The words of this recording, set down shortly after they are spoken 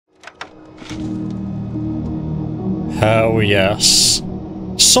Hell yes.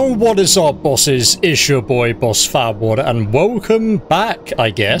 So what is up, bosses? It's your boy, Boss Fatwod, and welcome back, I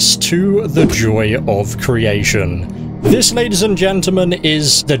guess, to the joy of creation. This, ladies and gentlemen,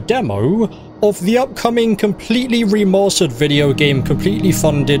 is the demo of the upcoming completely remastered video game, completely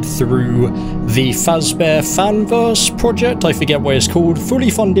funded through the Fazbear Fanverse project. I forget what it's called.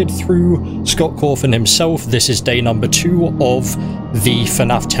 Fully funded through Scott Cawthon himself. This is day number 2 of the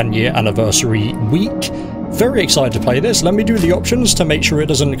FNAF 10-year anniversary week. Very excited to play this. Let me do the options to make sure it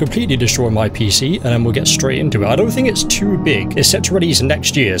doesn't completely destroy my PC, and then we'll get straight into it. I don't think it's too big. It's set to release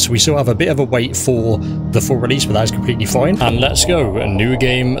next year, so we still have a bit of a wait for the full release, but that is completely fine. And let's go. A new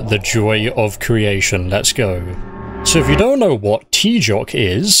game, the joy of creation. Let's go. So if you don't know what T-Jock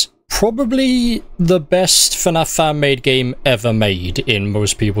is, probably the best FNAF fan-made game ever made, in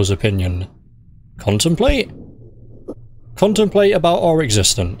most people's opinion. Contemplate? Contemplate about our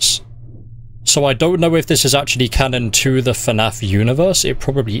existence. So I don't know if this is actually canon to the FNAF universe. It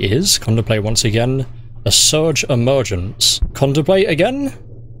probably is. Contemplate once again. A surge emergence. Contemplate again?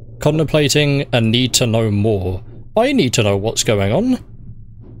 Contemplating a need to know more. I need to know what's going on.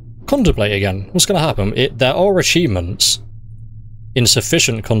 Contemplate again. What's going to happen? There are achievements.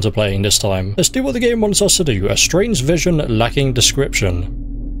 Insufficient contemplating this time. Let's do what the game wants us to do. A strange vision lacking description.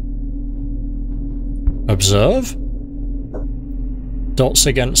 Observe? Dots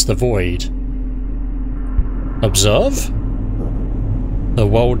against the void. Observe? The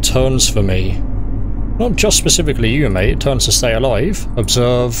world turns for me. Not just specifically you, mate. It turns to stay alive.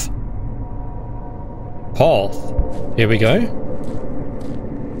 Observe. Path. Here we go.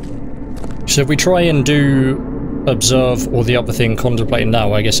 So if we try and do observe or the other thing, contemplate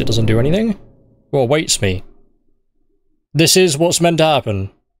now, I guess it doesn't do anything. What awaits me? This is what's meant to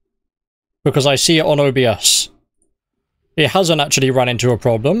happen. Because I see it on OBS. It hasn't actually run into a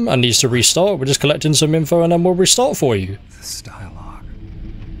problem and needs to restart. We're just collecting some info and then we'll restart for you. This dialogue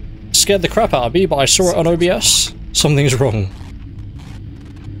Scared the crap out of me, but I saw it on OBS. Something's wrong.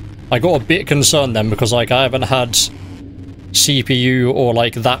 I got a bit concerned then because like I haven't had CPU or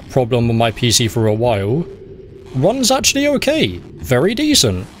like that problem on my PC for a while. Runs actually okay. Very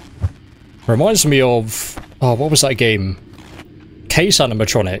decent. Reminds me of... oh, what was that game? Case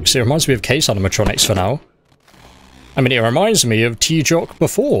Animatronics. It reminds me of Case Animatronics for now. I mean, it reminds me of T-Jock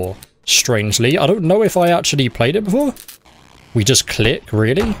before, strangely. I don't know if I actually played it before. We just click,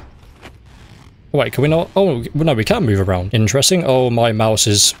 really? Wait, can we not? Oh, no, we can move around. Interesting. Oh, my mouse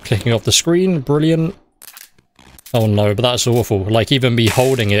is clicking off the screen. Brilliant. Oh, no, but that's awful. Like, even me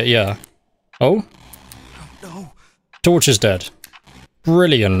holding it, yeah. Oh? No. Torch is dead.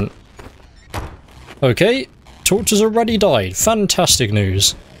 Brilliant. Okay. Torch has already died. Fantastic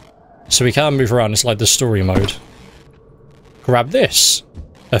news. So we can move around. It's like the story mode. Grab this.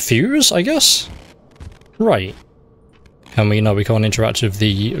 A fuse, I guess? Right. Can we? No, we can't interact with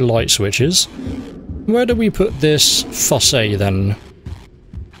the light switches. Where do we put this fussy then?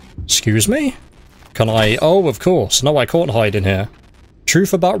 Excuse me? Can I? Oh, of course. No, I can't hide in here.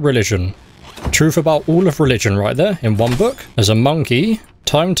 Truth about religion. Truth about all of religion right there in one book. There's a monkey.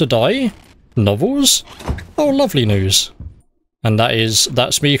 Time to die. Novels. Oh, lovely news. And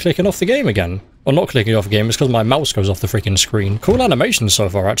that's me clicking off the game again. Or not clicking off the game, it's because my mouse goes off the freaking screen. Cool animation so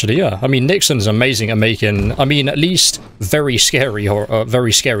far, actually, yeah. I mean, Nixon's amazing at making, I mean, at least very scary or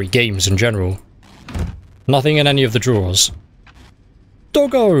very scary games in general. Nothing in any of the drawers.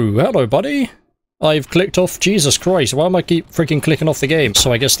 Doggo! Hello, buddy! I've clicked off, Jesus Christ, why am I keep freaking clicking off the game?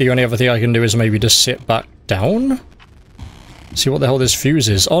 So I guess the only other thing I can do is maybe just sit back down? See what the hell this fuse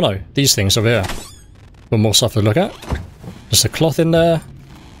is. Oh no, these things over here. Got more stuff to look at. Just a cloth in there.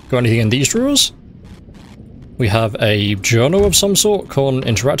 Got anything in these drawers? We have a journal of some sort. Can't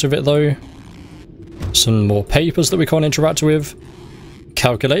interact with it though. Some more papers that we can't interact with.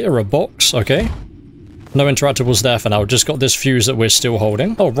 Calculator, a box, okay. No interactables there for now. Just got this fuse that we're still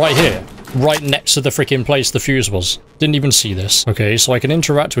holding. Oh, right here. Right next to the freaking place the fuse was. Didn't even see this. Okay, so I can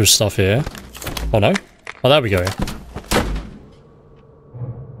interact with stuff here. Oh no. Oh, there we go.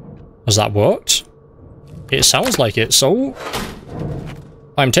 Has that worked? It sounds like it, so...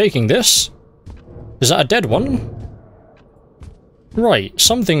 I'm taking this. Is that a dead one? Right,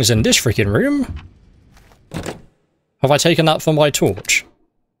 something's in this freaking room. Have I taken that for my torch?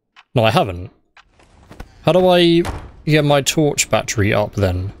 No, I haven't. How do I get my torch battery up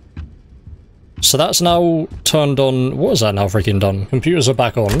then? So that's now turned on. What is that now freaking done? Computers are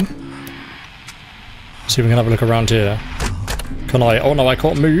back on. See if we can have a look around here. Can I? Oh no, I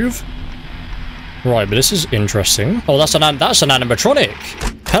can't move. Right, but this is interesting. Oh, that's an animatronic.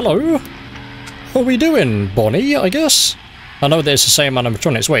 Hello. What are we doing, Bonnie, I guess? I know that it's the same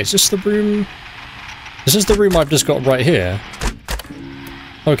animatronics. Wait, is this the room? Is this the room I've just got right here?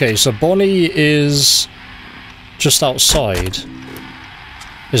 Okay, so Bonnie is just outside.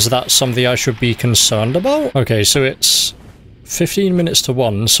 Is that something I should be concerned about? Okay, so it's 15 minutes to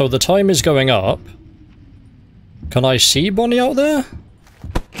 1, so the time is going up. Can I see Bonnie out there?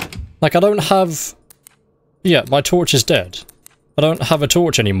 Like, I don't have... Yeah, my torch is dead. I don't have a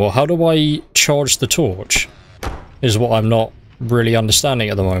torch anymore. How do I charge the torch? Is what I'm not really understanding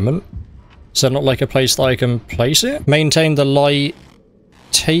at the moment. Is there not like a place that I can place it? Maintain the light.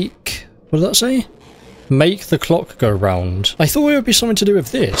 Take... What did that say? Make the clock go round. I thought it would be something to do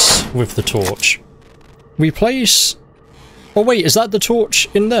with this, with the torch. We place... Oh wait, is that the torch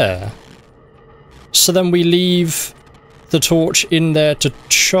in there? So then we leave the torch in there to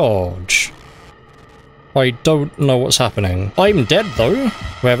charge. I don't know what's happening. I'm dead though,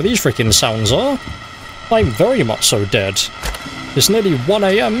 wherever these freaking sounds are. I'm very much so dead. It's nearly 1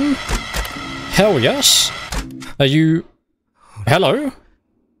 AM. Hell yes. Are you... Hello?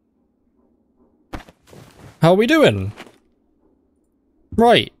 How are we doing?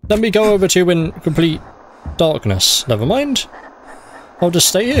 Right, let me go over to in complete darkness. Never mind. I'll just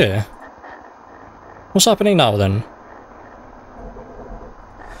stay here. What's happening now then?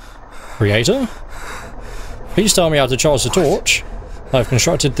 Creator? Please tell me how to charge the torch. I've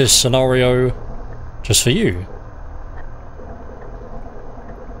constructed this scenario just for you.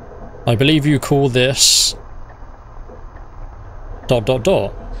 I believe you call this... ...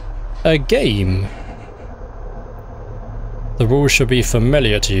 a game. The rules should be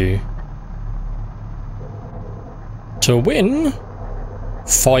familiar to you. To win,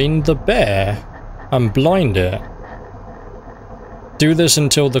 find the bear and blind it. Do this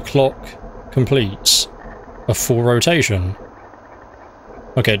until the clock completes a full rotation.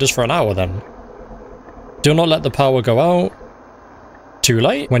 Okay, just for an hour then. Do not let the power go out. Too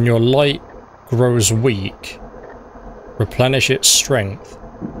late. When your light grows weak, replenish its strength.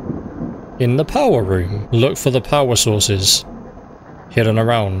 In the power room, look for the power sources hidden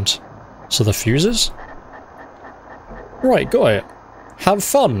around. So the fuses? Right, got it. Have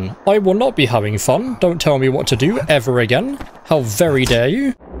fun. I will not be having fun. Don't tell me what to do ever again. How very dare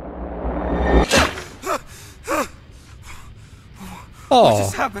you? What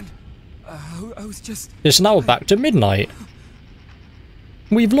just happened? I was just... It's now back to midnight.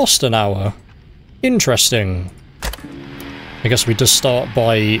 We've lost an hour. Interesting. I guess we just start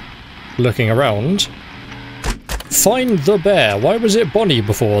by looking around. Find the bear. Why was it Bonnie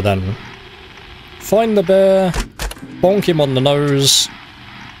before then? Find the bear, bonk him on the nose,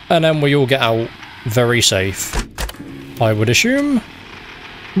 and then we all get out very safe. I would assume.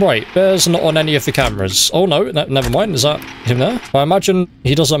 Right, bear's not on any of the cameras. Oh no, never mind. Is that him there? I imagine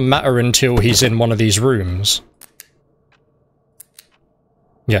he doesn't matter until he's in one of these rooms.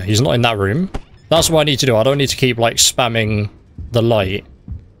 Yeah, he's not in that room. That's what I need to do. I don't need to keep, like, spamming the light.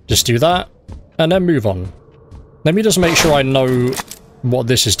 Just do that, and then move on. Let me just make sure I know what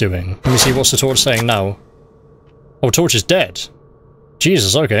this is doing. Let me see, what's the torch saying now? Oh, torch is dead.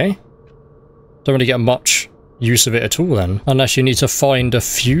 Jesus, okay. Don't really get much use of it at all then. Unless you need to find a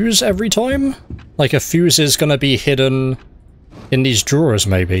fuse every time? Like a fuse is gonna be hidden in these drawers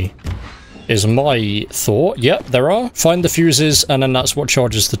maybe. Is my thought. Yep, there are. Find the fuses and then that's what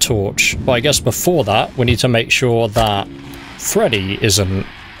charges the torch. But I guess before that, we need to make sure that Freddy isn't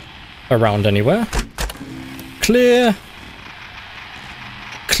around anywhere. Clear.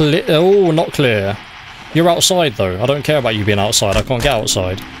 Clear. Oh, not clear. You're outside though. I don't care about you being outside. I can't get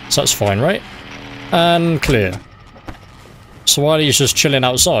outside. So that's fine, right? And clear. So while he's just chilling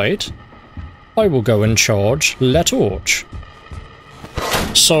outside, I will go and charge the torch.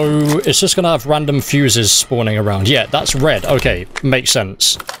 So it's just going to have random fuses spawning around. Yeah, that's red. Okay, makes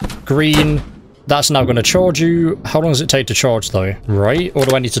sense. Green, that's now going to charge you. How long does it take to charge though? Right, or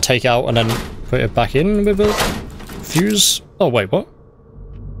do I need to take out and then put it back in with a fuse? Oh wait, what?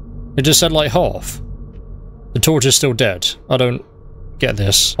 It just said like half. The torch is still dead. I don't get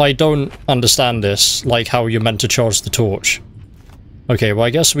this. I don't understand this, like how you're meant to charge the torch. Okay, well I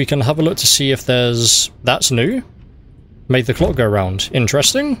guess we can have a look to see if there's... That's new. Made the clock go round.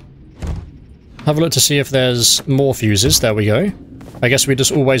 Interesting. Have a look to see if there's more fuses. There we go. I guess we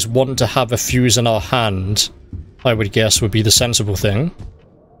just always want to have a fuse in our hand, I would guess would be the sensible thing.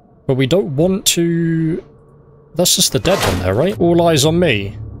 But we don't want to... That's just the dead one there, right? All eyes on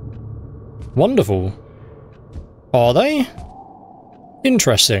me. Wonderful. Are they?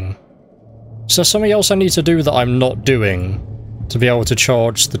 Interesting. Is there something else I need to do that I'm not doing to be able to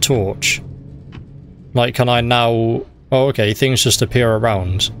charge the torch? Like, can I now... Oh, okay, things just appear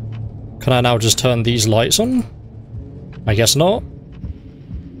around. Can I now just turn these lights on? I guess not.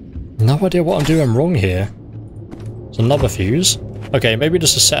 No idea what I'm doing wrong here. There's another fuse. Okay, maybe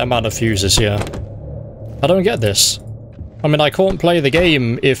just a set amount of fuses here. I don't get this. I mean, I can't play the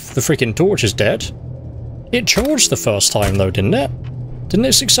game if the freaking torch is dead. It charged the first time though, didn't it? Didn't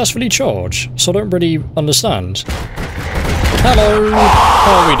it successfully charge? So I don't really understand. Hello!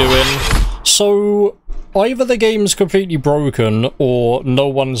 How are we doing? So, either the game's completely broken, or no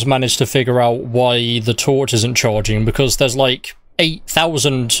one's managed to figure out why the torch isn't charging, because there's like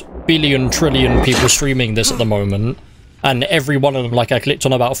 8,000 billion trillion people streaming this at the moment, and every one of them, like I clicked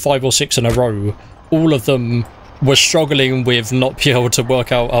on about 5 or 6 in a row, all of them were struggling with not being able to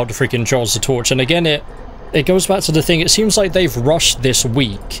work out how to freaking charge the torch. And again, it goes back to the thing, it seems like they've rushed this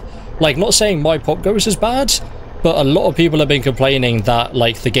week. Like, not saying my pop goes is bad, but a lot of people have been complaining that,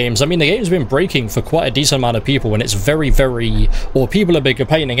 like, the game's been breaking for quite a decent amount of people, and it's very, or people have been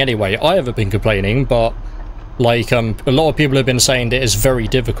complaining anyway. I haven't been complaining, but, like, a lot of people have been saying that it's very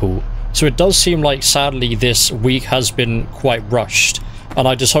difficult. So it does seem like, sadly, this week has been quite rushed, and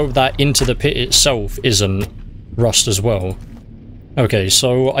I just hope that Into the Pit itself isn't rushed as well. Okay,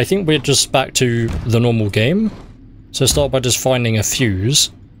 so I think we're just back to the normal game. So start by just finding a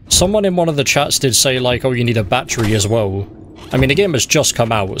fuse. Someone in one of the chats did say, like, oh, you need a battery as well. I mean, the game has just come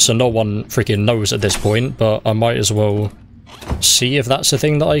out, so no one freaking knows at this point, but I might as well see if that's a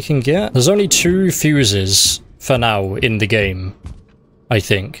thing that I can get. There's only 2 fuses for now in the game, I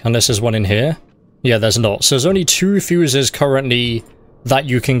think, unless there's one in here. Yeah, there's not. So there's only 2 fuses currently that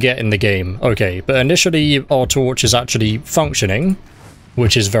you can get in the game. Okay, but initially our torch is actually functioning,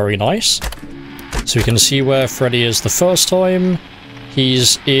 which is very nice. So we can see where Freddy is the first time.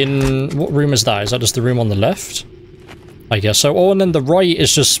 He's in... what room is that? Is that just the room on the left? I guess so. Oh, and then the right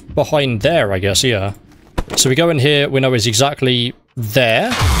is just behind there, I guess, yeah. So we go in here, we know he's exactly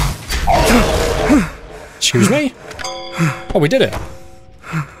there. Excuse me? Oh, we did it.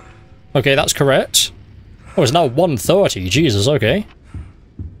 Okay, that's correct. Oh, it's now 1:30. Jesus, okay.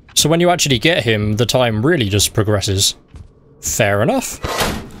 So when you actually get him, the time really just progresses. Fair enough.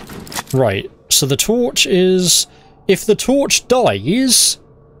 Right, so the torch is... if the torch dies,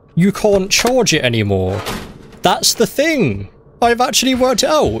 you can't charge it anymore. That's the thing. I've actually worked it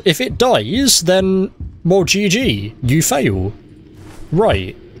out. If it dies, then, well, GG. You fail.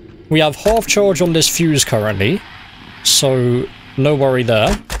 Right. We have half charge on this fuse currently, so no worry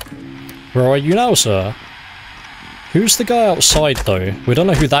there. Where are you now, sir? Who's the guy outside, though? We don't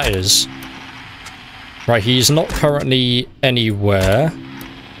know who that is. Right, he's not currently anywhere.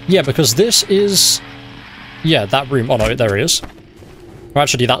 Yeah, because this is... yeah, that room. Oh, no, there he is. Well,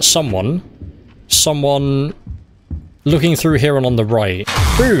 actually, that's someone. Someone looking through here and on the right.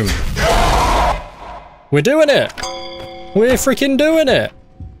 Boom! We're doing it! We're freaking doing it!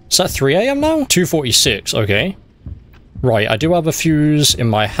 Is that 3 AM now? 2:46, okay. Right, I do have a fuse in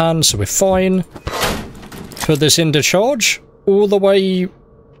my hand, so we're fine. Put this into charge. All the way...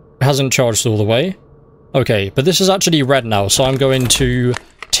 hasn't charged all the way. Okay, but this is actually red now, so I'm going to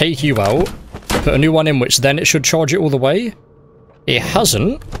take you out. Put a new one in, which then it should charge it all the way. It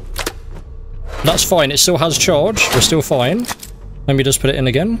hasn't. That's fine, it still has charge. We're still fine. Let me just put it in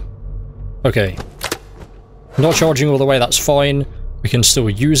again. Okay. Not charging all the way, that's fine. We can still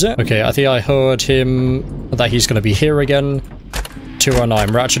use it. Okay, I think I heard him that he's going to be here again.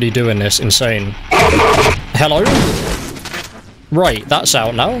 209, we're actually doing this. Insane. Hello? Right, that's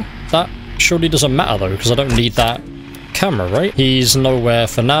out now. That surely doesn't matter though, because I don't need that camera, right? He's nowhere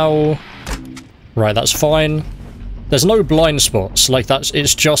for now. Right, that's fine. There's no blind spots, like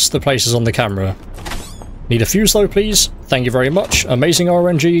it's just the places on the camera. Need a fuse though, please. Thank you very much. Amazing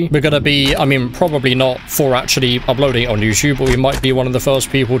RNG. We're gonna be, I mean, probably not for actually uploading it on YouTube, but we might be one of the first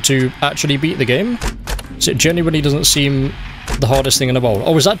people to actually beat the game. So it genuinely doesn't seem the hardest thing in the world.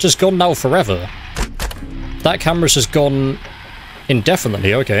 Oh, is that just gone now forever? That camera's just gone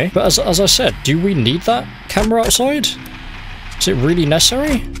indefinitely, okay. But as I said, do we need that camera outside? Is it really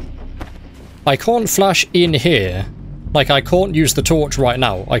necessary? I can't flash in here. Like, I can't use the torch right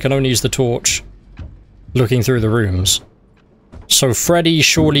now. I can only use the torch looking through the rooms. So Freddy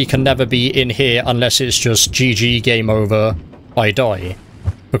surely can never be in here unless it's just GG, game over, I die.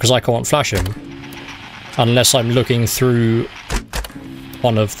 Because I can't flash him. Unless I'm looking through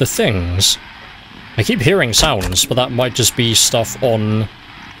one of the things. I keep hearing sounds, but that might just be stuff on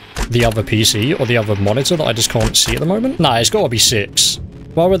the other PC or the other monitor that I just can't see at the moment. Nah, it's gotta be 6.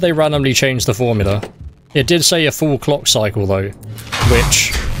 Why would they randomly change the formula? It did say a full clock cycle though,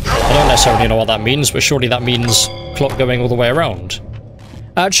 which I don't necessarily know what that means, but surely that means clock going all the way around.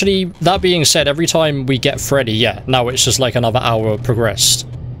 Actually, that being said, every time we get Freddy, yeah, now it's just like another hour progressed.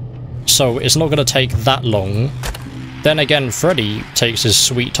 So it's not going to take that long Then again, Freddy takes his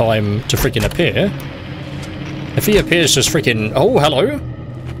sweet time to freaking appear. If he appears just freaking... Oh, hello!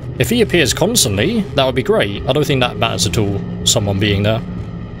 If he appears constantly, that would be great. I don't think that matters at all, someone being there.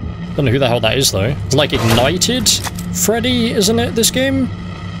 Don't know who the hell that is, though. It's like Ignited Freddy, isn't it, this game?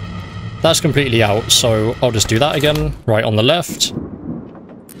 That's completely out, so I'll just do that again. Right on the left.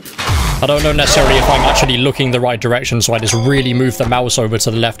 I don't know necessarily if I'm actually looking the right direction, so I just really move the mouse over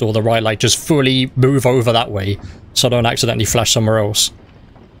to the left or the right, like just fully move over that way, so I don't accidentally flash somewhere else.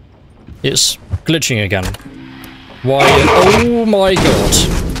 It's glitching again. Why? Oh my god.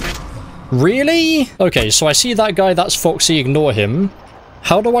 Really? Okay, so I see that guy, that's Foxy, ignore him.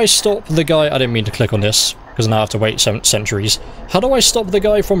 How do I stop the guy? I didn't mean to click on this, because now I have to wait centuries. How do I stop the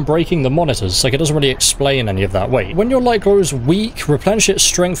guy from breaking the monitors? Like, it doesn't really explain any of that. Wait, when your light grows weak, replenish its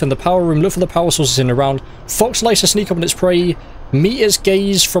strength in the power room, look for the power sources in and around. Fox likes to sneak up on its prey, meet its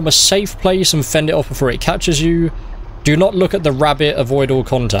gaze from a safe place and fend it off before it catches you. Do not look at the rabbit, avoid all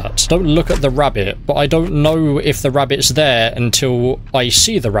contact. Don't look at the rabbit, but I don't know if the rabbit's there until I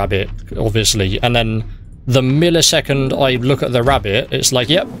see the rabbit, obviously. And then the millisecond I look at the rabbit, it's like,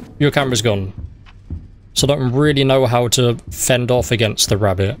 yep, your camera's gone. So I don't really know how to fend off against the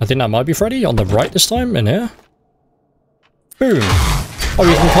rabbit. I think that might be Freddy on the right this time, in here. Boom. Oh,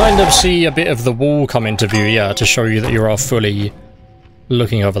 you can kind of see a bit of the wall come into view, yeah, to show you that you are fully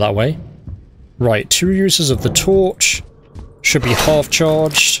looking over that way. Right, 2 uses of the torch. Should be half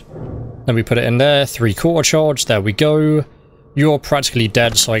charged. Then we put it in there, 3/4 charge, there we go. You're practically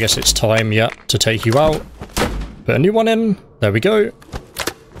dead, so I guess it's time, yeah, to take you out. Put a new one in, there we go.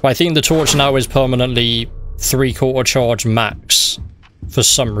 I think the torch now is permanently 3/4 charge max, for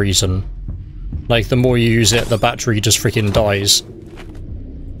some reason. Like, the more you use it, the battery just freaking dies.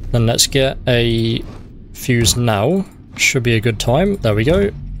 Then let's get a fuse now. Should be a good time, there we go.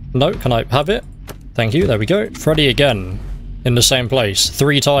 No, can I have it? Thank you, there we go. Freddy again, in the same place.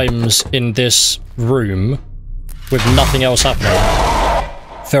 3 times in this room, with nothing else happening.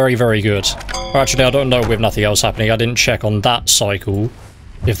 Very, very good. Actually, I don't know with nothing else happening. I didn't check on that cycle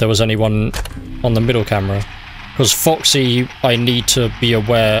if there was anyone on the middle camera. Because Foxy, I need to be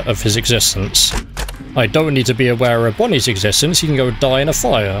aware of his existence. I don't need to be aware of Bonnie's existence. He can go die in a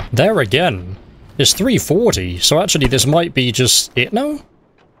fire. There again. It's 3:40, so actually this might be just it now?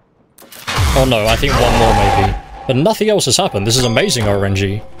 Oh no, I think one more maybe. But nothing else has happened. This is amazing,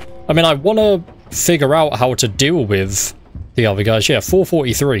 RNG. I mean, I want to figure out how to deal with the other guys. Yeah,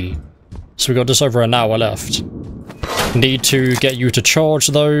 4:43. So we got just over an hour left. Need to get you to charge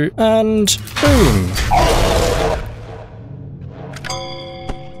though, and boom.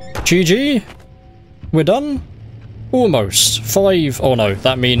 GG. We're done? Almost. 5. Oh no,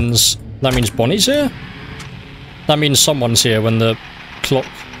 that means Bonnie's here? That means someone's here when the clock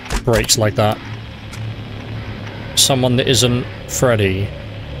breaks like that. Someone that isn't Freddy.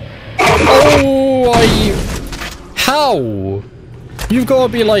 Oh, how? You've got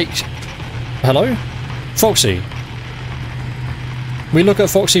to be like... Hello? Foxy. We look at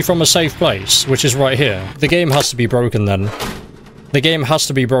Foxy from a safe place, which is right here. The game has to be broken then. The game has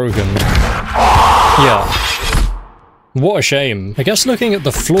to be broken. Yeah. What a shame. I guess looking at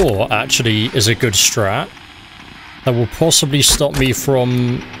the floor actually is a good strat. That will possibly stop me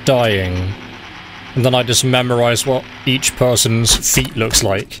from dying. And then I just memorize what each person's feet looks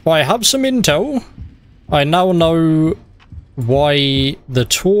like. But I have some intel. I now know why the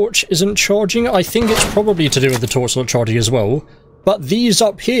torch isn't charging. I think it's probably to do with the torch not charging as well. But these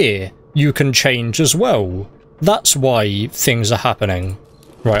up here, you can change as well. That's why things are happening.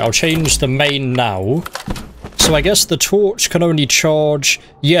 Right, I'll change the main now. So I guess the torch can only charge...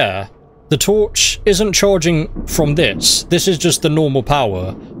 Yeah, the torch isn't charging from this. This is just the normal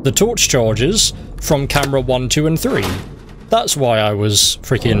power. The torch charges from camera 1, 2, and 3. That's why I was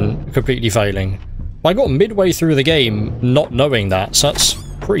freaking completely failing. I got midway through the game not knowing that, so that's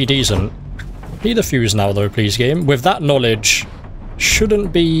pretty decent. Need a fuse now though, please, game. With that knowledge,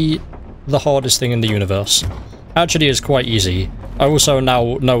 shouldn't be the hardest thing in the universe. Actually, it's quite easy. I also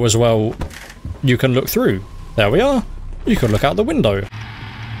now know as well, you can look through. There we are. You can look out the window.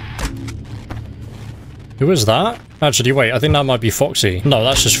 Who is that? Actually, wait, I think that might be Foxy. No,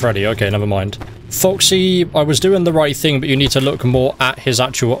 that's just Freddy. Okay, never mind. Foxy, I was doing the right thing, but you need to look more at his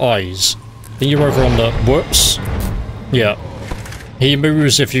actual eyes. I think you're over on the... Whoops. Yeah. He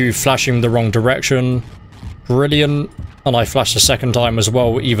moves if you flash him the wrong direction. Brilliant. And I flashed a second time as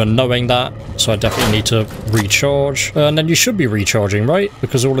well, even knowing that. So I definitely need to recharge. And then you should be recharging, right?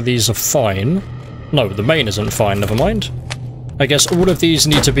 Because all of these are fine. No, the main isn't fine, never mind. I guess all of these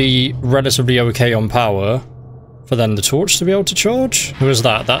need to be relatively okay on power for then the torch to be able to charge. Who is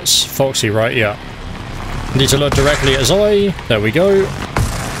that? That's Foxy, right? Yeah. Need to look directly at his eye. There we go.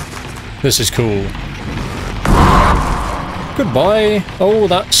 This is cool. Goodbye. Oh,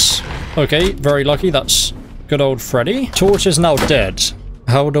 that's... okay, very lucky. That's good old Freddy. Torch is now dead.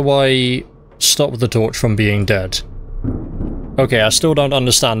 How do I stop the torch from being dead? Okay, I still don't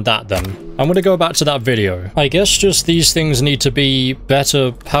understand that then. I'm gonna go back to that video. I guess just these things need to be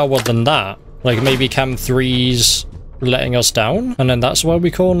better powered than that. Like maybe Cam 3's letting us down, and then that's why we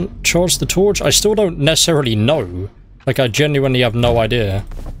can't charge the torch. I still don't necessarily know. Like, I genuinely have no idea.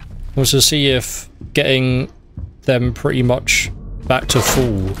 We'll just see if getting them pretty much back to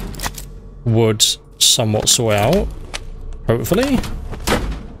full would somewhat sort out. Hopefully.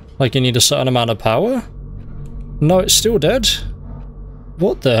 Like, you need a certain amount of power. No, it's still dead.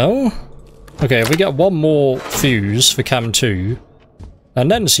 What the hell? Okay, if we get one more fuse for Cam 2,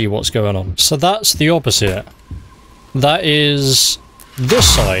 and then see what's going on. So that's the opposite. That is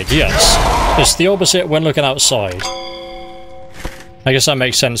this side, yes. It's the opposite when looking outside. I guess that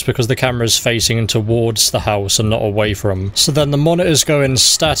makes sense because the camera's facing towards the house and not away from. So then the monitors going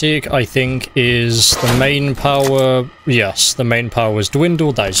static, I think, is the main power. Yes, the main power is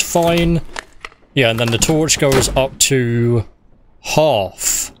dwindled. That is fine. Yeah, and then the torch goes up to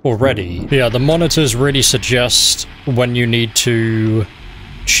half already. Yeah, the monitors really suggest when you need to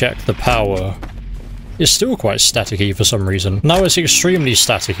check the power. It's still quite staticky for some reason. Now it's extremely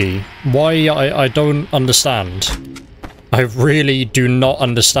staticky. Why? I don't understand. I really do not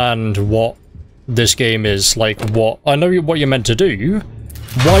understand what this game is. Like, what? I know what you're meant to do.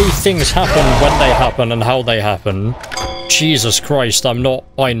 Why things happen when they happen and how they happen. Jesus Christ, I'm not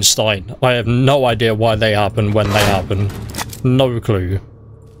Einstein. I have no idea why they happen when they happen. No clue.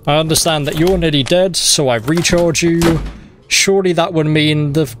 I understand that you're nearly dead, so I recharge you. Surely that would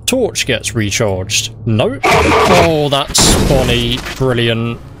mean the torch gets recharged. Nope. Oh, that's Bonnie.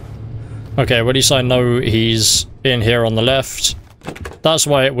 Brilliant. Okay, at least I know he's in here on the left. That's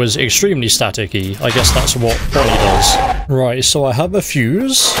why it was extremely staticky. I guess that's what Bonnie does. Right, so I have a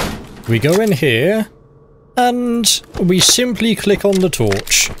fuse. We go in here. And we simply click on the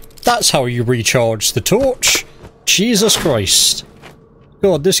torch. That's how you recharge the torch. Jesus Christ.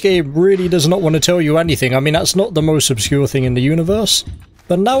 God, this game really does not want to tell you anything. I mean, that's not the most obscure thing in the universe.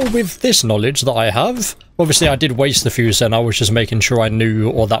 But now with this knowledge that I have, obviously I did waste the fuse then, I was just making sure I knew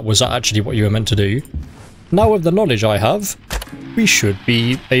or that was actually what you were meant to do. Now with the knowledge I have, we should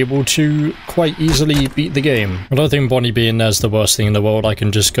be able to quite easily beat the game. I don't think Bonnie being there is the worst thing in the world. I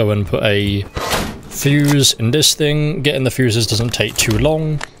can just go and put a fuse in this thing. Getting the fuses doesn't take too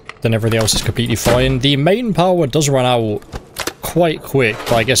long. Then everything else is completely fine. The main power does run out quite quick,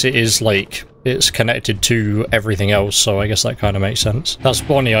 but I guess it is like it's connected to everything else, so I guess that kind of makes sense. That's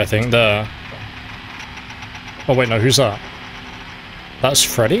Bonnie, I think, there. Oh wait, no, who's that? That's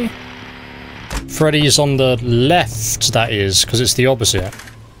Freddy? Freddy's on the left, that is, because it's the opposite.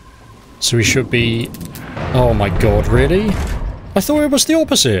 So we should be... oh my god, really? I thought it was the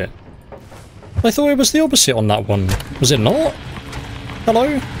opposite. I thought it was the opposite on that one. Was it not?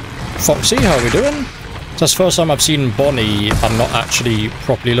 Hello? Foxy, how are we doing? That's the first time I've seen Bonnie and not actually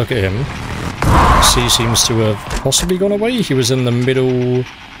properly look at him. C seems to have possibly gone away. He was in the middle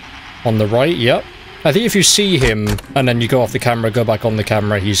on the right, yep. I think if you see him and then you go off the camera, go back on the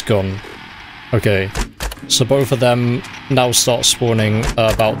camera, he's gone. Okay. So both of them now start spawning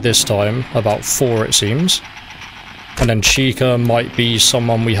about this time. About 4 it seems. And then Chica might be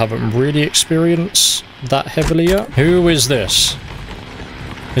someone we haven't really experienced that heavily yet. Who is this?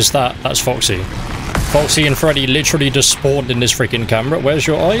 Is that's Foxy. Foxy and Freddy literally just spawned in this freaking camera. Where's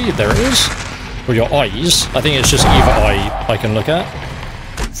your eye? There it is. Or your eyes. I think it's just either eye I can look at.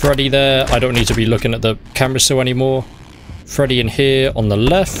 Freddy there. I don't need to be looking at the camera still anymore. Freddy in here on the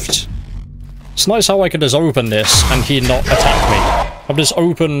left. It's nice how I could just open this and he not attack me. I've just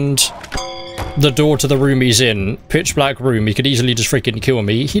opened the door to the room he's in. Pitch black room. He could easily just freaking kill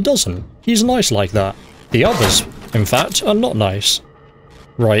me. He doesn't. He's nice like that. The others, in fact, are not nice.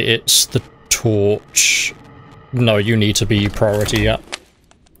 Right, it's the torch. No, you need to be priority, yeah.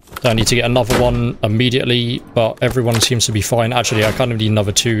 I need to get another one immediately, but everyone seems to be fine. Actually, I kind of need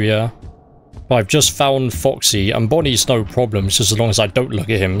another 2, yeah. But I've just found Foxy, and Bonnie's no problem, just as long as I don't look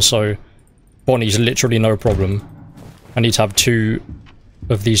at him, so Bonnie's literally no problem. I need to have 2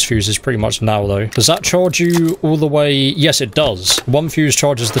 of these fuses pretty much now, though. Does that charge you all the way? Yes, it does. 1 fuse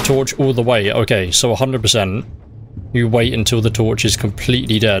charges the torch all the way. Okay, so 100%. You wait until the torch is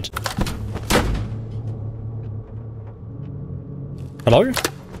completely dead. Hello?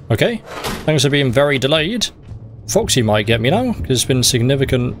 Okay. Thanks for being very delayed. Foxy might get me now, because it's been a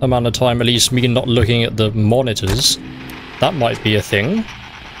significant amount of time, at least me not looking at the monitors. That might be a thing.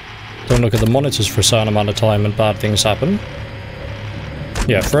 Don't look at the monitors for a certain amount of time and bad things happen.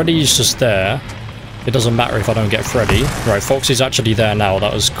 Yeah, Freddy's just there. It doesn't matter if I don't get Freddy. Right, Foxy's actually there now.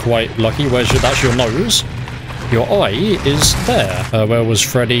 That was quite lucky. That's your nose? Your eye is there. Where was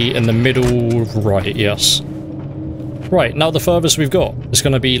Freddy? In the middle, right, yes. Right, now the furthest we've got. It's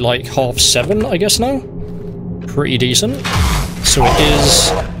going to be like 7:30, I guess now? Pretty decent. So it is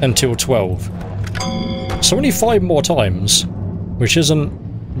until 12. So only 5 more times, which isn't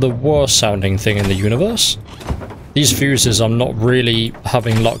the worst sounding thing in the universe. These fuses I'm not really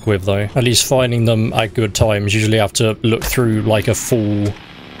having luck with though. At least finding them at good times. Usually I have to look through like a full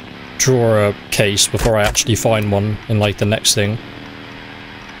drawer case before I actually find one in like the next thing.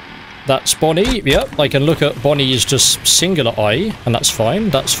 That's Bonnie. Yep, I can look at Bonnie's just singular eye, and that's fine.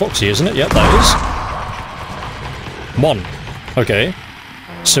 That's Foxy, isn't it? Yep, that is. 1. Okay.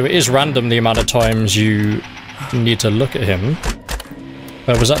 So it is random the amount of times you need to look at him.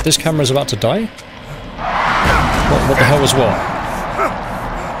 Was that this camera's about to die? What the hell was what?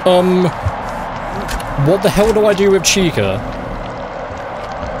 What the hell do I do with Chica?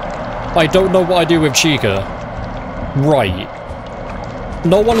 I don't know what I do with Chica. Right.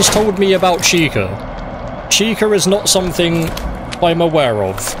 No one's told me about Chica. Chica is not something I'm aware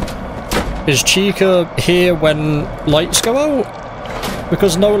of. Is Chica here when lights go out?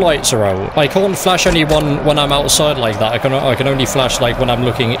 Because no lights are out. I can't flash anyone when I'm outside like that. I can only flash like when I'm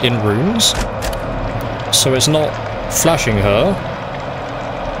looking in rooms. So it's not flashing her.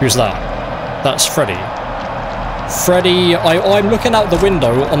 Who's that? That's Freddy. Freddy, I'm looking out the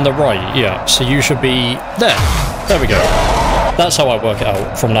window on the right, yeah. So you should be there. There we go. That's how I work it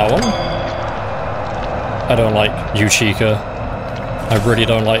out from now on. I don't like you, Chica. I really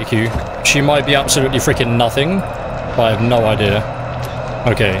don't like you. She might be absolutely freaking nothing, but I have no idea.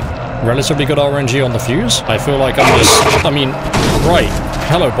 Okay. Relatively good RNG on the fuse. I feel like I'm just... right.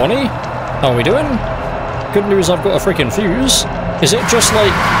 Hello, Bonnie. How are we doing? Good news, I've got a freaking fuse. Is it just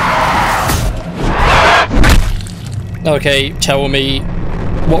like... Okay, tell me.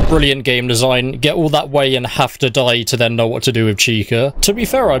 What brilliant game design. Get all that way and have to die to then know what to do with Chica. To be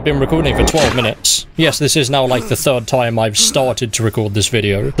fair, I've been recording for 12 minutes. Yes, this is now like the 3rd time I've started to record this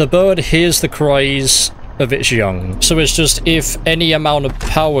video. The bird hears the cries of its young. So it's just if any amount of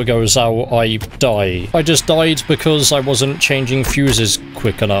power goes out, I die. I just died because I wasn't changing fuses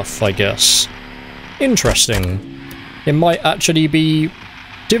quick enough, I guess. Interesting. It might actually be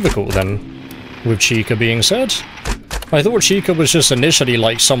difficult then, with Chica being said. I thought Chica was just initially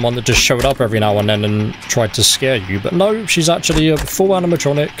like someone that just showed up every now and then and tried to scare you, but no, she's actually a full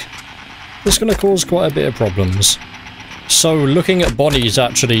animatronic. It's going to cause quite a bit of problems. So looking at Bonnie is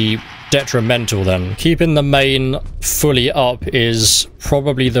actually detrimental then. Keeping the main fully up is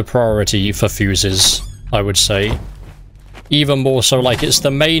probably the priority for fuses, I would say. Even more so, like, it's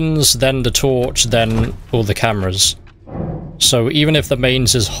the mains, then the torch, then all the cameras. So even if the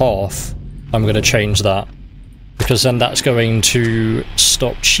mains is half, I'm going to change that. Because then that's going to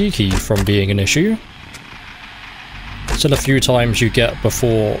stop Cheeky from being an issue. Still a few times you get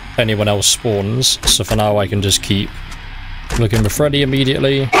before anyone else spawns, so for now I can just keep looking for Freddy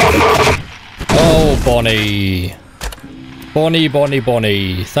immediately. Oh, Bonnie. Bonnie, Bonnie,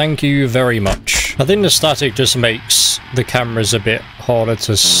 Bonnie. Thank you very much. I think the static just makes the cameras a bit harder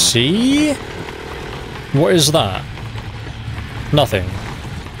to see. What is that? Nothing.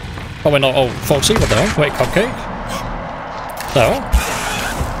 Oh, wait, no. Oh, Foxy, what the hell? Wait, Cupcake? No.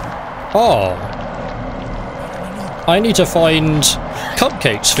 Oh. I need to find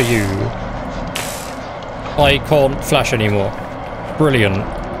cupcakes for you. I can't flash anymore. Brilliant.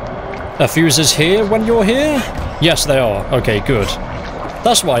 Are fuses here when you're here? Yes, they are. Okay, good.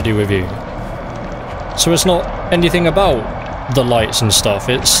 That's what I do with you. So it's not anything about the lights and stuff.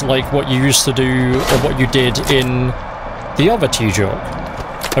 It's like what you used to do or what you did in the other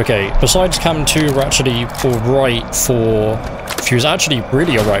T-Jock. Okay, besides Cam 2, we're actually alright for fuse. Actually,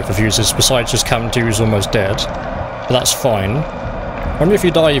 really alright for fuses, besides just Cam 2 is almost dead. But that's fine. I wonder if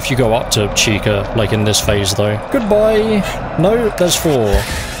you die if you go up to Chica, like in this phase, though. Goodbye! No, there's 4.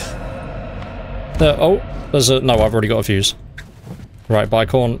 There, oh, there's a... No, I've already got a fuse. Right, but I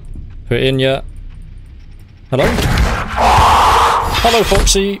can't put it in yet. Hello? Hello,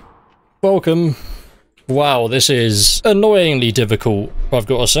 Foxy. Welcome. Wow, this is annoyingly difficult, I've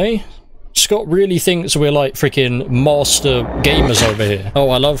got to say. Scott really thinks we're like freaking master gamers over here. Oh,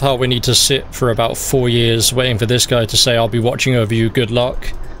 I love how we need to sit for about 4 years waiting for this guy to say, I'll be watching over you, good luck.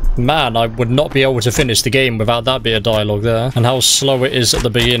 Man, I would not be able to finish the game without that bit of dialogue there. And how slow it is at the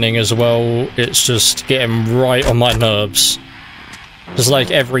beginning as well. It's just getting right on my nerves. Just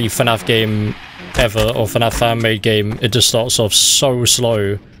like every FNAF game ever, or FNAF fan-made game, it just starts off so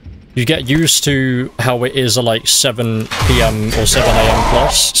slow. You get used to how it is at like 7 PM or 7 AM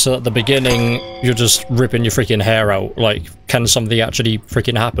plus. So at the beginning, you're just ripping your freaking hair out. Like, can something actually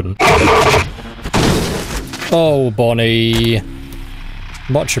freaking happen? Oh, Bonnie.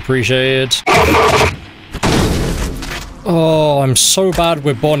 Much appreciated. Oh, I'm so bad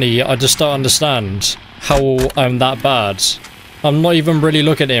with Bonnie. I just don't understand how I'm that bad. I'm not even really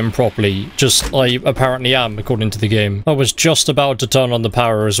looking at him properly. Just, I apparently am, according to the game. I was just about to turn on the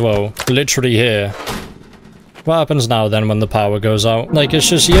power as well. Literally here. What happens now then when the power goes out? Like, it's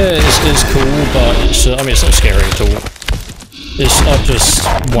just, yeah, it's cool, but it's, I mean, it's not scary at all. I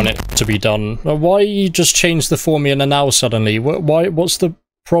just want it to be done. Why you just change the formula now suddenly? What's the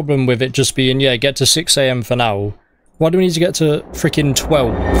problem with it just being, yeah, get to 6 AM for now? Why do we need to get to freaking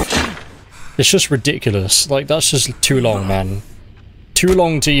 12? It's just ridiculous. Like, that's just too long, man. Too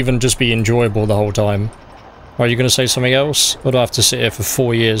long to even just be enjoyable the whole time. Are you going to say something else? Or do I have to sit here for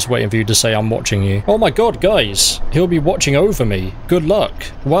 4 years waiting for you to say I'm watching you? Oh my god, guys! He'll be watching over me. Good luck.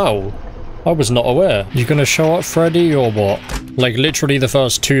 Wow. I was not aware. You going to show up, Freddy, or what? Like, literally the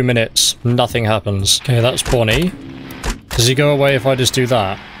first 2 minutes, nothing happens. Okay, that's Bonnie. Does he go away if I just do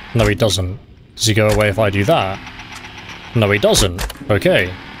that? No, he doesn't. Does he go away if I do that? No, he doesn't.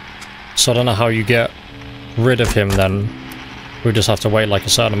 Okay. So I don't know how you get rid of him then. We just have to wait like a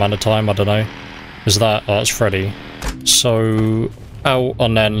certain amount of time, I don't know. Is that... oh, that's Freddy. So, out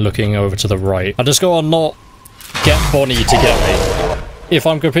and then looking over to the right. I just gotta not get Bonnie to get me. If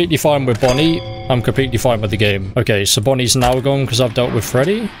I'm completely fine with Bonnie, I'm completely fine with the game. Okay, so Bonnie's now gone because I've dealt with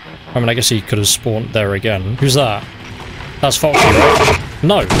Freddy? I mean, I guess he could have spawned there again. Who's that? That's Foxy, right?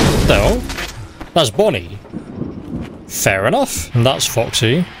 No. No. That's Bonnie. Fair enough. And that's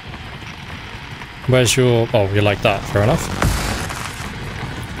Foxy. Where's your... oh, you like that. Fair enough.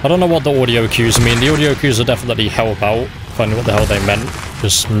 I don't know what the audio cues mean. The audio cues will definitely help out. Finding what the hell they meant.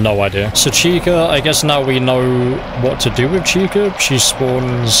 Just no idea. So Chica, I guess now we know what to do with Chica. She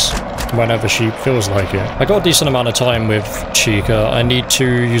spawns whenever she feels like it. I got a decent amount of time with Chica. I need to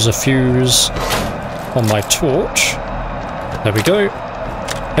use a fuse on my torch. There we go.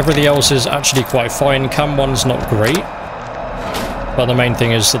 Everything else is actually quite fine. Cam 1's not great. But the main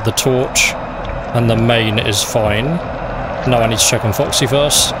thing is that the torch and the main is fine. No, I need to check on Foxy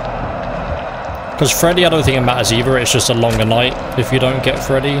first. Because Freddy, I don't think it matters either. It's just a longer night if you don't get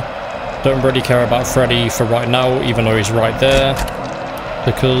Freddy. Don't really care about Freddy for right now, even though he's right there.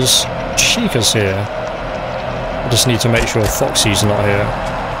 Because Chica's here. I just need to make sure Foxy's not here.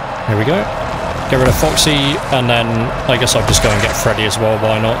 Here we go. Get rid of Foxy, and then I guess I'll just go and get Freddy as well,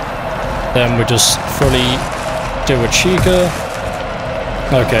 why not? Then we just fully do a Chica.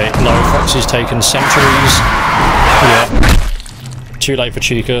 Okay, no, Foxy's taken centuries. Yeah. Too late for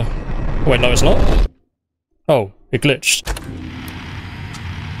Chica. Wait, no, it's not. Oh, it glitched.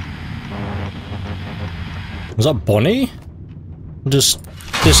 Was that Bonnie? Just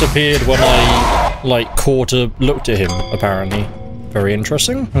disappeared when I, like, looked at him, apparently. Very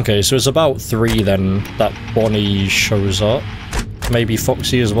interesting. Okay, so it's about 3 then that Bonnie shows up. Maybe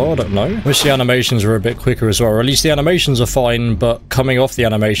Foxy as well, I don't know. Wish the animations were a bit quicker as well, or at least the animations are fine, but coming off the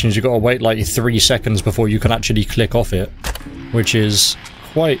animations, you've got to wait like 3 seconds before you can actually click off it, which is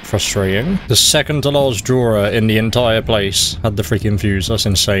quite frustrating. The second to last drawer in the entire place had the freaking fuse. That's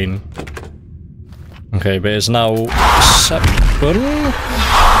insane. Okay, but it's now 7.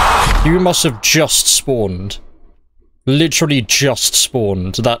 You must have just spawned. Literally just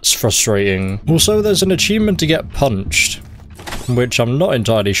spawned. That's frustrating. Also, there's an achievement to get punched, which I'm not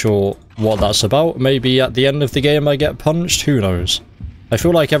entirely sure what that's about. Maybe at the end of the game I get punched? Who knows? I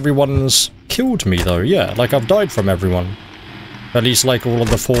feel like everyone's killed me though. Yeah, like I've died from everyone. At least like all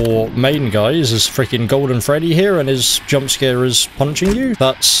of the 4 main guys. Is freaking Golden Freddy here and his jump scare is punching you?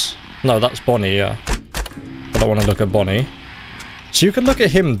 That's... no, that's Bonnie, yeah. I don't want to look at Bonnie. So you can look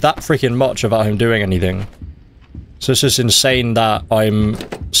at him that freaking much without him doing anything. So it's just insane that I'm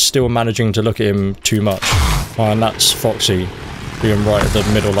still managing to look at him too much. Oh, and that's Foxy being right at the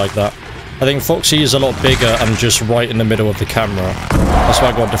middle like that. I think Foxy is a lot bigger and just right in the middle of the camera. That's why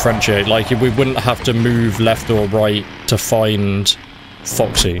I got to differentiate. Like, we wouldn't have to move left or right to find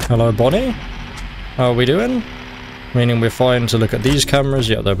Foxy. Hello, Bonnie? How are we doing? Meaning we're fine to look at these cameras.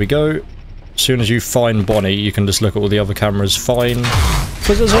 Yeah, there we go. As soon as you find Bonnie, you can just look at all the other cameras fine.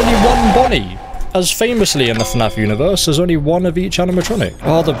 Because there's only one Bonnie. As famously in the FNAF universe, there's only one of each animatronic.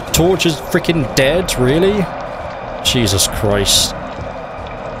 Oh, the torch is freaking dead? Really? Jesus Christ.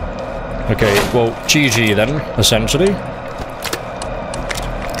 Okay, well, GG then, essentially.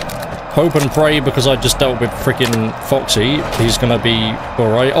 Hope and pray, because I just dealt with freaking Foxy. He's gonna be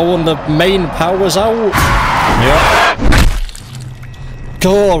alright. Oh, and the main power's out? Yeah.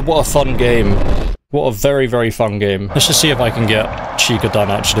 God, what a fun game. What a very, very fun game. Let's just see if I can get Chica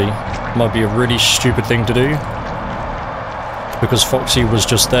done, actually. Might be a really stupid thing to do. Because Foxy was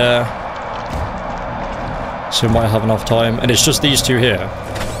just there. So we might have enough time. And it's just these two here.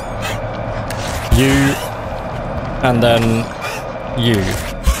 You. And then you.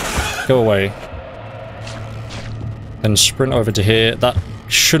 Go away. Then sprint over to here. That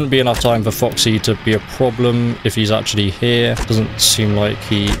shouldn't be enough time for Foxy to be a problem if he's actually here. Doesn't seem like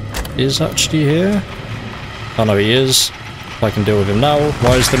he is actually here. Oh no, he is. I can deal with him now.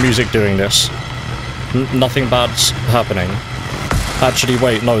 Why is the music doing this? Nothing bad's happening. Actually,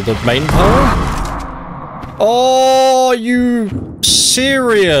 wait, no, the main power? Oh, are you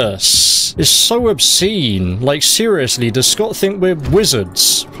serious? It's so obscene. Like, seriously, does Scott think we're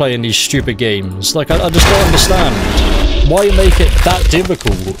wizards playing these stupid games? Like, I just don't understand. Why make it that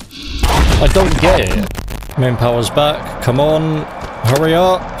difficult? I don't get it. Main power's back. Come on. Hurry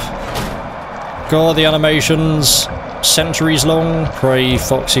up. God, the animations. Centuries long. Pray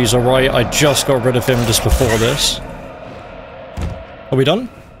Foxy's alright. I just got rid of him just before this. Are we done?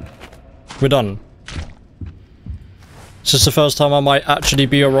 We're done. Is this the first time I might actually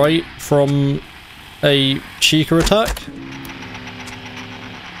be alright from a Chica attack?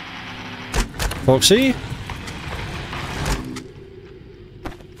 Foxy?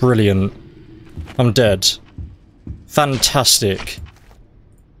 Brilliant. I'm dead. Fantastic.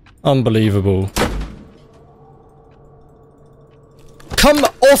 Unbelievable. Come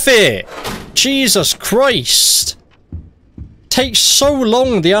off it! Jesus Christ! Takes so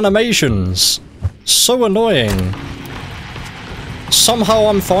long, the animations. So annoying. Somehow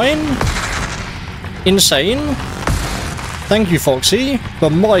I'm fine? Insane? Thank you, Foxy.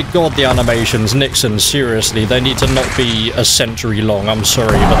 But my god, the animations, Nixon, seriously, they need to not be a century long. I'm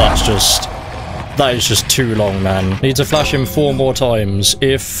sorry, but that's just... that is just too long, man. Need to flash him 4 more times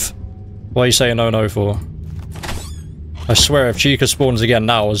if... what are you saying no for? I swear, if Chica spawns again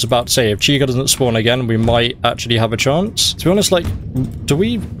now, I was about to say, if Chica doesn't spawn again, we might actually have a chance. To be honest, like, do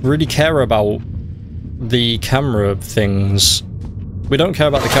we really care about the camera things? We don't care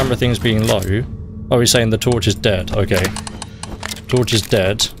about the camera things being low. Oh, he's saying the torch is dead. Okay. Torch is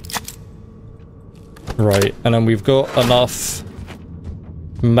dead. Right, and then we've got enough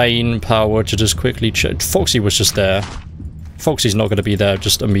main power to just quickly check. Foxy was just there. Foxy's not going to be there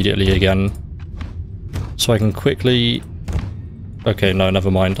just immediately again. So I can quickly... okay, no,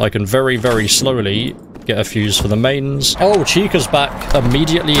 never mind. I can very, very slowly get a fuse for the mains. Oh, Chica's back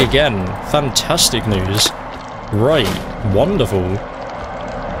immediately again. Fantastic news. Right, wonderful.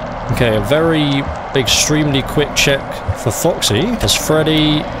 Okay, a very extremely quick check for Foxy. As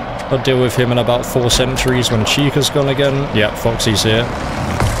Freddy, I'll deal with him in about 4 centuries when Chica's gone again. Yeah, Foxy's here.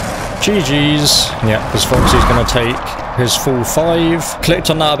 GG's. Yeah, because Foxy's going to take his full 5. Clicked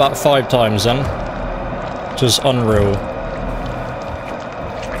on that about 5 times then. Just unreal.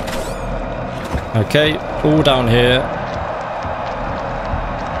 Okay, all down here.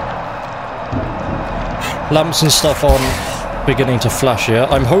 Lamps and stuff on, beginning to flash here.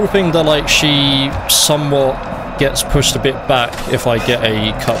 I'm hoping that, like, she somewhat gets pushed a bit back if I get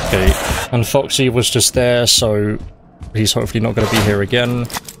a cupcake. And Foxy was just there, so he's hopefully not going to be here again.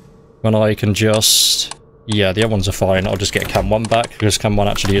 When I can just... yeah, the other ones are fine. I'll just get Cam 1 back, because Cam 1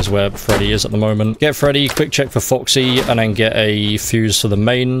 actually is where Freddy is at the moment. Get Freddy, quick check for Foxy, and then get a fuse to the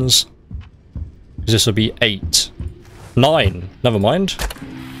mains. Because this will be 8. 9. Never mind.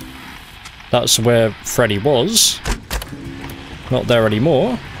 That's where Freddy was. Not there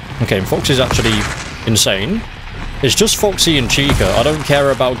anymore. Okay, Foxy's actually insane. It's just Foxy and Chica. I don't care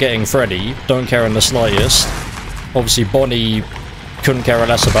about getting Freddy. Don't care in the slightest. Obviously, Bonnie couldn't care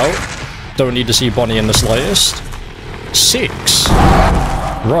less about. Don't need to see Bonnie in the slightest. 6.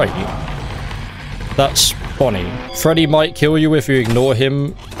 Right. That's Bonnie. Freddy might kill you if you ignore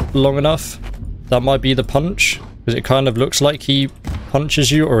him long enough. That might be the punch. Because it kind of looks like he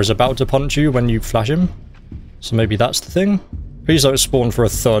punches you or is about to punch you when you flash him. So maybe that's the thing. Please don't spawn for a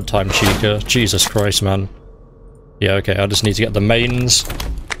 3rd time, Chica. Jesus Christ, man. Yeah, okay, I just need to get the mains.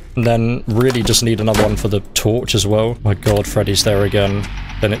 And then really just need another one for the torch as well. My god, Freddy's there again.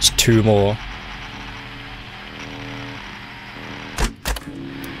 Then it's 2 more.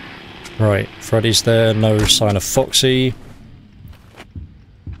 Right, Freddy's there. No sign of Foxy.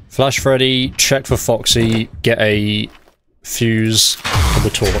 Flash Freddy, check for Foxy, get a fuse for the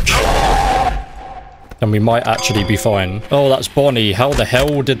torch. And we might actually be fine. Oh, that's Bonnie. How the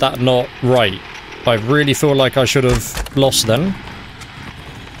hell did that not... right. I really feel like I should have lost then.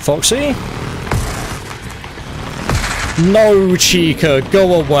 Foxy? No, Chica,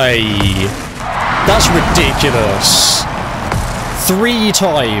 go away. That's ridiculous. 3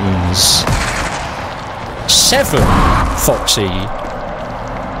 times. 7, Foxy.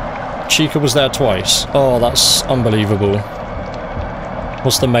 Chica was there twice. Oh, that's unbelievable.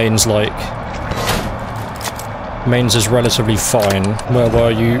 What's the mains like? Mains is relatively fine. Where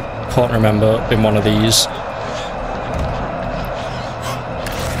were you? Can't remember in one of these.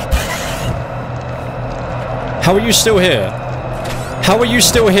 How are you still here? How are you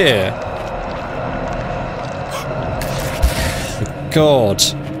still here? God.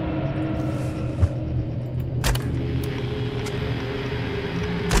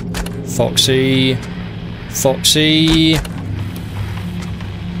 Foxy. Foxy.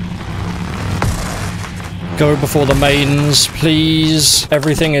 Go before the mains, please.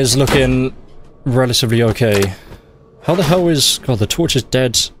 Everything is looking relatively okay. How the hell is... God, the torch is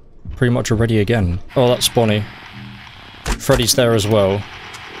dead pretty much already again. Oh, that's Bonnie. Freddy's there as well.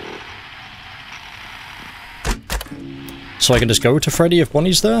 So I can just go to Freddy if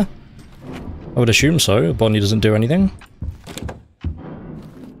Bonnie's there? I would assume so. Bonnie doesn't do anything.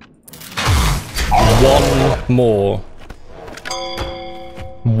 1 more.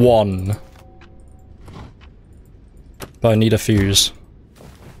 1. But I need a fuse.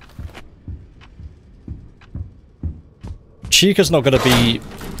 Chica's not gonna be...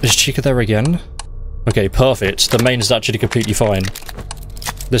 Is Chica there again? Okay, perfect. The main is actually completely fine.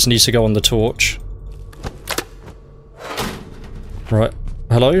 This needs to go on the torch. Right.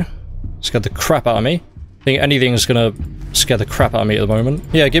 Hello? Scared the crap out of me. I think anything's gonna scare the crap out of me at the moment.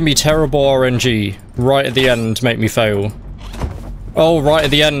 Yeah, give me terrible RNG. Right at the end, make me fail. Oh, right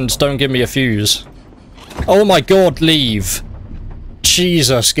at the end, don't give me a fuse. Oh my god, leave.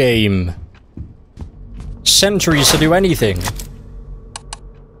 Jesus, game. Sentries to do anything.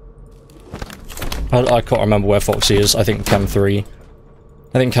 I can't remember where Foxy is. I think Cam 3. I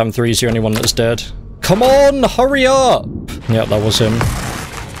think Cam 3 is the only one that's dead. Come on, hurry up! Yep, that was him.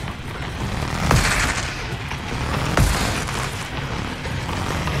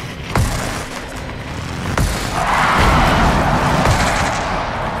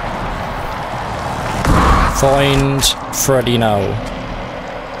 Find Freddy now.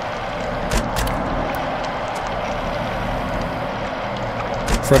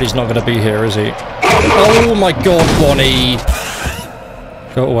 Freddy's not going to be here, is he? Oh my god, Bonnie!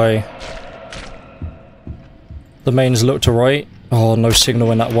 Go away. The mains look to right. Oh, no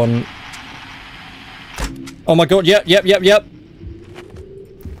signal in that one. Oh my god, yep.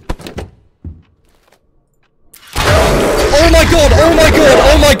 Oh my god, oh my god,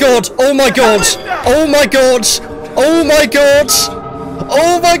 oh my god, oh my god, oh my god, oh my god,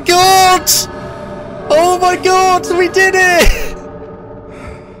 oh my god, oh my god, we did it!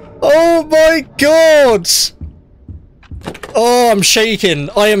 Oh my god! Oh, I'm shaking,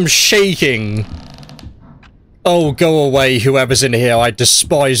 I am shaking. Oh, go away, whoever's in here, I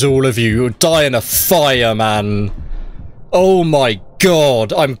despise all of you. Die in a fire, man. Oh my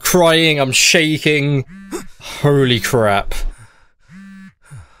god, I'm crying, I'm shaking. Holy crap.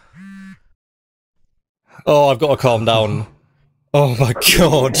 Oh, I've got to calm down. Oh my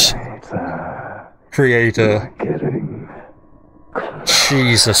god. Creator.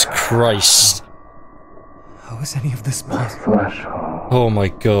 Jesus Christ. How is any of this possible? Oh my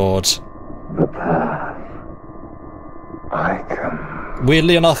god. The path. I can.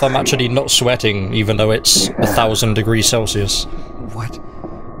 Weirdly enough, I'm actually not sweating, even though it's 1,000 degrees Celsius. What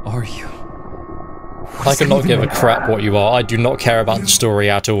are you? I could not give a crap what you are. I do not care about the story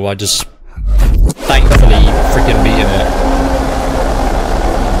at all. I just thankfully freaking beating it.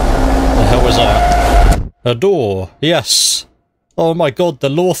 The hell was that? A door. Yes. Oh my god, the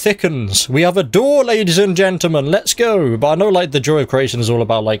lore thickens. We have a door, ladies and gentlemen. Let's go. But I know, like, the joy of creation is all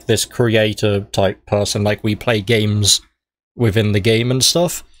about, like, this creator type person. Like, we play games within the game and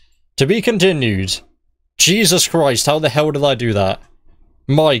stuff. To be continued. Jesus Christ, how the hell did I do that?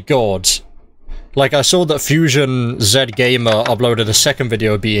 My god. Like, I saw that Fusion Z Gamer uploaded a second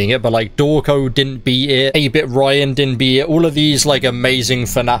video beating it, but, like, Dorko didn't beat it, 8-Bit Ryan didn't beat it, all of these, like, amazing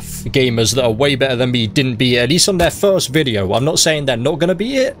FNAF gamers that are way better than me didn't beat it, at least on their first video. I'm not saying they're not gonna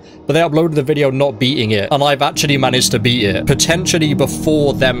beat it, but they uploaded the video not beating it, and I've actually managed to beat it, potentially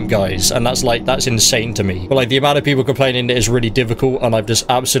before them guys, and that's, like, that's insane to me. But, like, the amount of people complaining it is really difficult, and I've just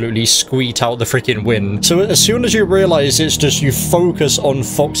absolutely squeaked out the freaking win. So, as soon as you realize it's just you focus on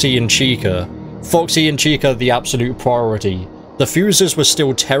Foxy and Chica, Foxy and Chica, the absolute priority. The fuses were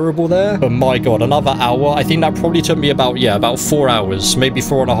still terrible there, but my god, another hour. I think that probably took me about, yeah, about 4 hours, maybe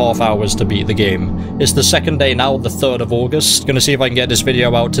 4.5 hours to beat the game. It's the second day now, the 3rd of August. Gonna see if I can get this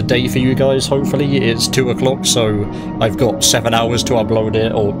video out today for you guys, hopefully. It's 2 o'clock, so I've got 7 hours to upload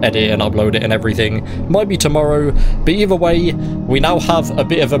it, or edit and upload it and everything. Might be tomorrow, but either way, we now have a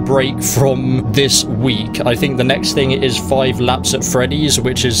bit of a break from this week. I think the next thing is 5 Laps at Freddy's,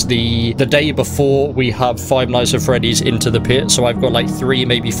 which is the day before we have 5 Nights at Freddy's Into the Pit. So I've got like 3,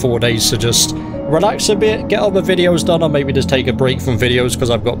 maybe 4 days to just relax a bit, get other videos done, or maybe just take a break from videos because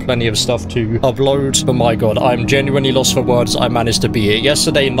I've got plenty of stuff to upload. But my god, I'm genuinely lost for words. I managed to beat it.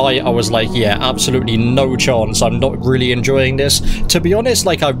 Yesterday night, I was like, yeah, absolutely no chance. I'm not really enjoying this. To be honest,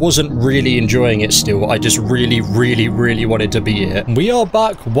 like, I wasn't really enjoying it still. I just really wanted to beat it. We are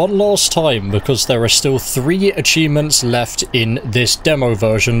back one last time because there are still 3 achievements left in this demo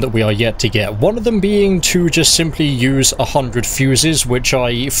version that we are yet to get. One of them being to just simply use 100 fuses, which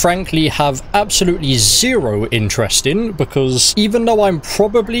I frankly have absolutely zero interest in, because even though I'm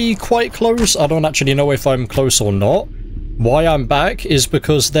probably quite close, I don't actually know if I'm close or not. Why I'm back is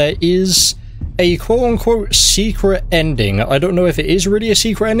because there is a quote-unquote secret ending. I don't know if it is really a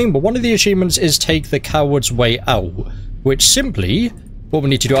secret ending, but one of the achievements is take the coward's way out, which simply, what we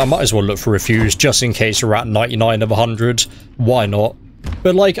need to do, I might as well look for a fuse just in case we're at 99 of 100. Why not?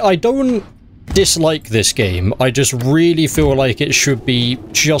 But like, I don't dislike this game. I just really feel like it should be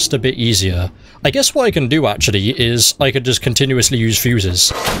just a bit easier. I guess what I can do actually is I could just continuously use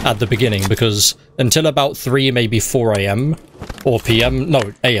fuses at the beginning, because until about 3, maybe 4 AM or PM, no,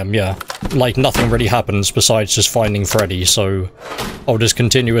 AM, yeah, like nothing really happens besides just finding Freddy, so I'll just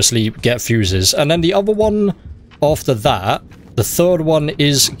continuously get fuses. And then the other one after that, the 3rd one,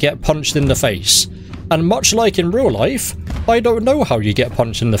 is get punched in the face. And much like in real life, I don't know how you get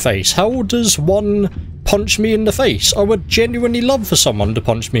punched in the face. How does one punch me in the face? I would genuinely love for someone to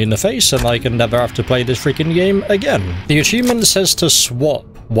punch me in the face and I can never have to play this freaking game again. The achievement says to swap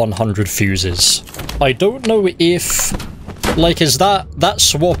 100 fuses. I don't know if, like, is that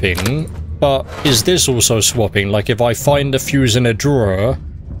swapping, but is this also swapping? Like, if I find a fuse in a drawer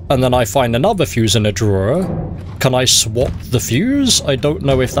and then I find another fuse in a drawer, can I swap the fuse? I don't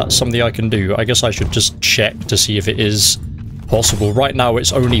know if that's something I can do. I guess I should just check to see if it is possible. Right now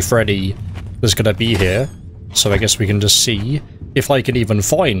it's only Freddy that's gonna be here, so I guess we can just see if I can even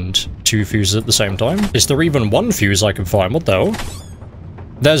find 2 fuses at the same time. Is there even 1 fuse I can find? What the hell?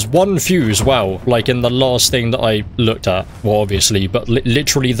 There's 1 fuse, wow, like in the last thing that I looked at. Well, obviously, but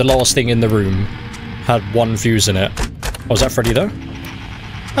literally the last thing in the room had 1 fuse in it. Oh, is that Freddy though?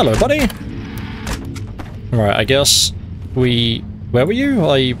 Hello, buddy. Right, I guess we... Where were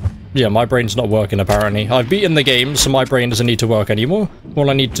you? Yeah, my brain's not working, apparently. I've beaten the game, so my brain doesn't need to work anymore. All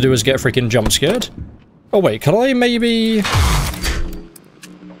I need to do is get freaking jump scared. Oh, wait, can I maybe...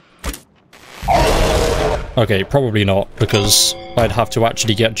 Okay, probably not, because I'd have to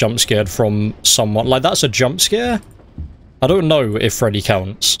actually get jump scared from someone. Like, that's a jump scare? I don't know if Freddy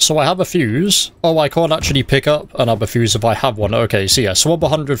counts. So I have a fuse. Oh, I can't actually pick up another fuse if I have one. Okay, so yeah, swap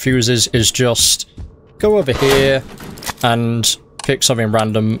 100 fuses is just go over here and pick something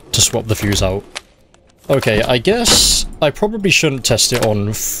random to swap the fuse out. Okay, I guess I probably shouldn't test it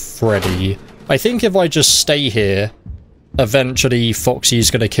on Freddy. I think if I just stay here, eventually Foxy's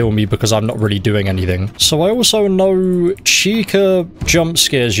gonna kill me because I'm not really doing anything. So I also know Chica jump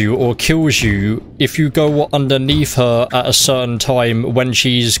scares you or kills you if you go underneath her at a certain time when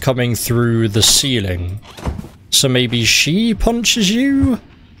she's coming through the ceiling. So maybe she punches you?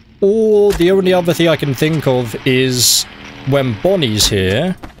 Or the only other thing I can think of is when Bonnie's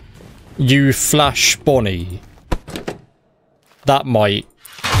here, you flash Bonnie. That might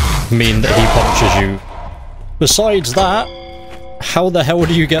mean that he punches you. Besides that, how the hell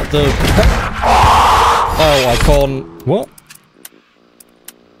do you get the... Oh, I can't... What?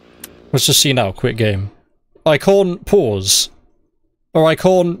 Let's just see now, quick game. I can't pause. Or I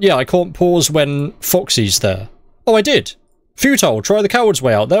can't... Yeah, I can't pause when Foxy's there. Oh, I did! Futile, try the coward's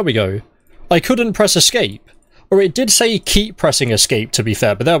way out, there we go. I couldn't press escape. Or it did say keep pressing escape, to be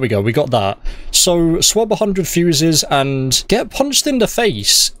fair, but there we go, we got that. So, swap 100 fuses and get punched in the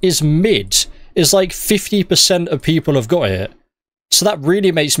face is mid. Is like 50% of people have got it. So that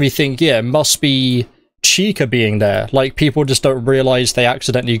really makes me think, yeah, it must be Chica being there. Like, people just don't realise they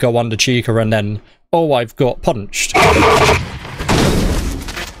accidentally go under Chica and then, oh, I've got punched.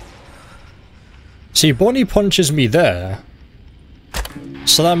 See, Bonnie punches me there.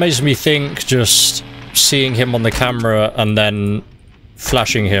 So that makes me think just seeing him on the camera and then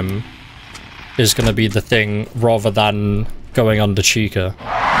flashing him is going to be the thing rather than going under Chica.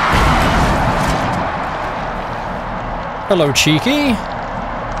 Hello, Cheeky.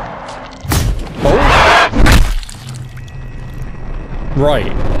 Oh.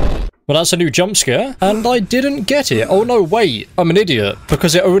 Right. Well, that's a new jump scare, and I didn't get it. Oh no, wait, I'm an idiot,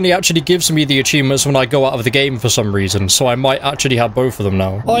 because it only actually gives me the achievements when I go out of the game for some reason, so I might actually have both of them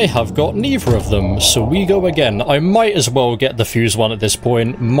now. I have got neither of them, so we go again. I might as well get the fuse one at this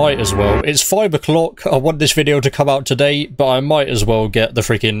point, might as well. It's 5 o'clock, I want this video to come out today, but I might as well get the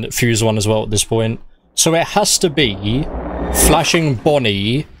freaking fuse one as well at this point. So it has to be Flashing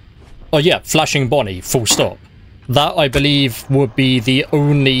Bonnie. Oh yeah, Flashing Bonnie, full stop. That, I believe, would be the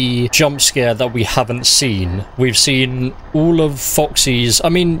only jump scare that we haven't seen. We've seen all of Foxy's... I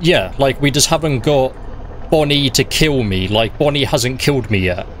mean, yeah, like, we just haven't got Bonnie to kill me. Like, Bonnie hasn't killed me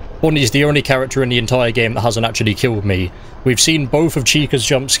yet. Bonnie's the only character in the entire game that hasn't actually killed me. We've seen both of Chica's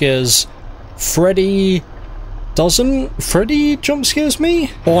jump scares. Freddy... doesn't? Freddy jump scares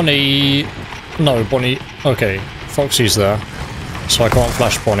me? Bonnie... no, Bonnie... okay, Foxy's there. So I can't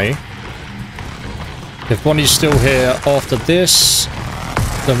flash Bonnie. If Bonnie's still here after this,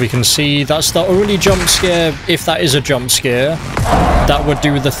 then we can see that's the only jump scare, if that is a jump scare, that would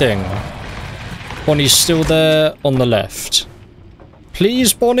do the thing. Bonnie's still there on the left.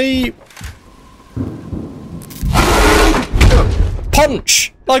 Please, Bonnie!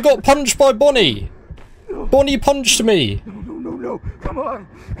 Punch! I got punched by Bonnie! Bonnie punched me! No, come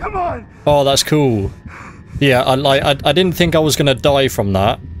on! Oh, that's cool. Yeah, I didn't think I was gonna die from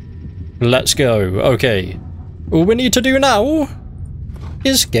that. Let's go. Okay. All we need to do now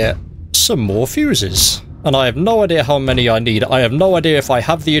is get some more fuses. And I have no idea how many I need. I have no idea if I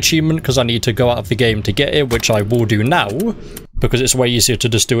have the achievement because I need to go out of the game to get it, which I will do now because it's way easier to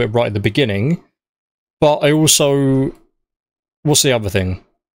just do it right at the beginning. But I also... what's the other thing?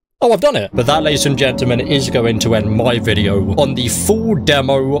 Oh, I've done it! But that, ladies and gentlemen, is going to end my video on the full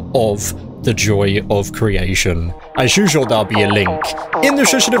demo of The Joy of Creation. As usual, there'll be a link in the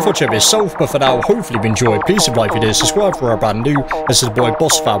description for check yourself, but for now, hopefully you've enjoyed. Please subscribe if you did, subscribe for our brand new. This is boy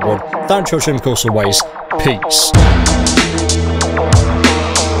Boss Fatwod. Thanks for watching, of course, always. Peace.